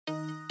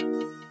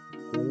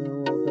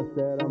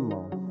said I'm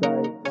on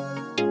site.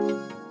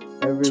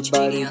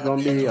 Everybody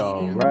gon' be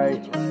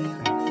alright.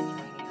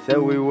 Said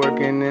we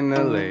working in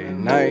the late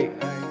night.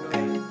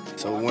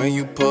 So when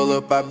you pull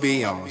up, I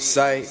be on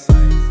site.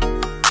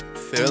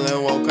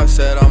 Feeling woke, I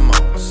said I'm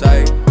on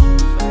site.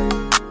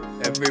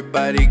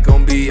 Everybody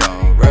gon' be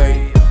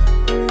alright.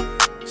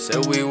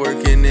 Said we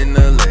working in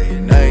the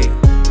late night.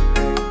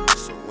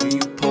 So when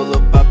you pull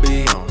up, I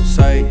be on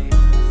site.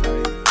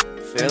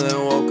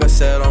 Feeling woke, I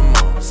said I'm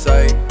on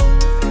site.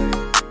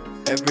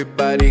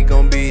 Everybody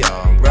gon' be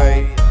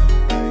alright.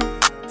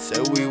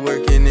 Said we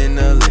working in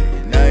the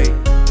late night.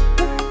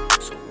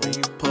 So when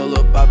you pull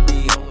up, I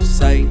be on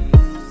site.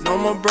 No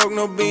more broke,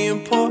 no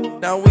being poor.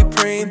 Now we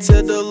praying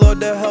to the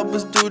Lord to help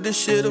us do this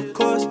shit, of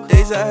course.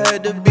 Days I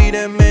had to be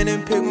that man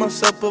and pick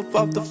myself up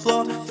off the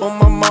floor. For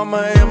my mama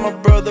and my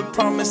brother,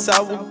 promise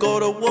I will go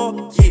to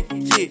war. Yeah,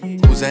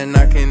 yeah. Who's that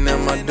knocking at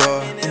my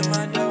door?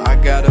 I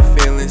got a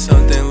feeling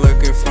something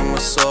lurking from my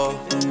soul.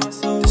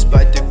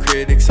 Despite the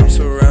critics, I'm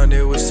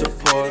surrounded with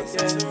support.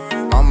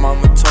 My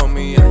mama told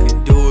me I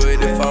can do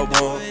it if I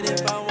want.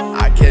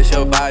 I catch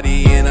your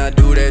body and I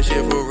do that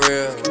shit for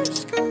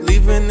real.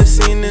 Leaving the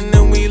scene and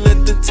then we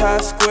let the tie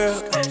square.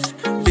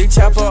 Big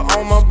chopper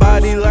on my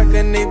body like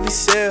a Navy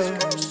SEAL.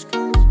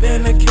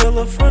 Been a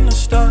killer from the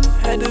start.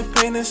 Had to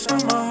paint this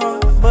on my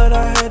heart, but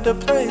I had to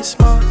play it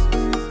smart.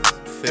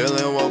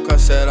 Feeling woke, I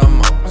said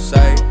I'm on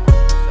site.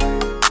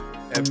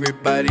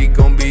 Everybody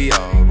gon' be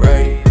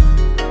alright.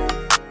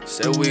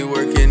 Said we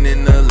working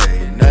in the late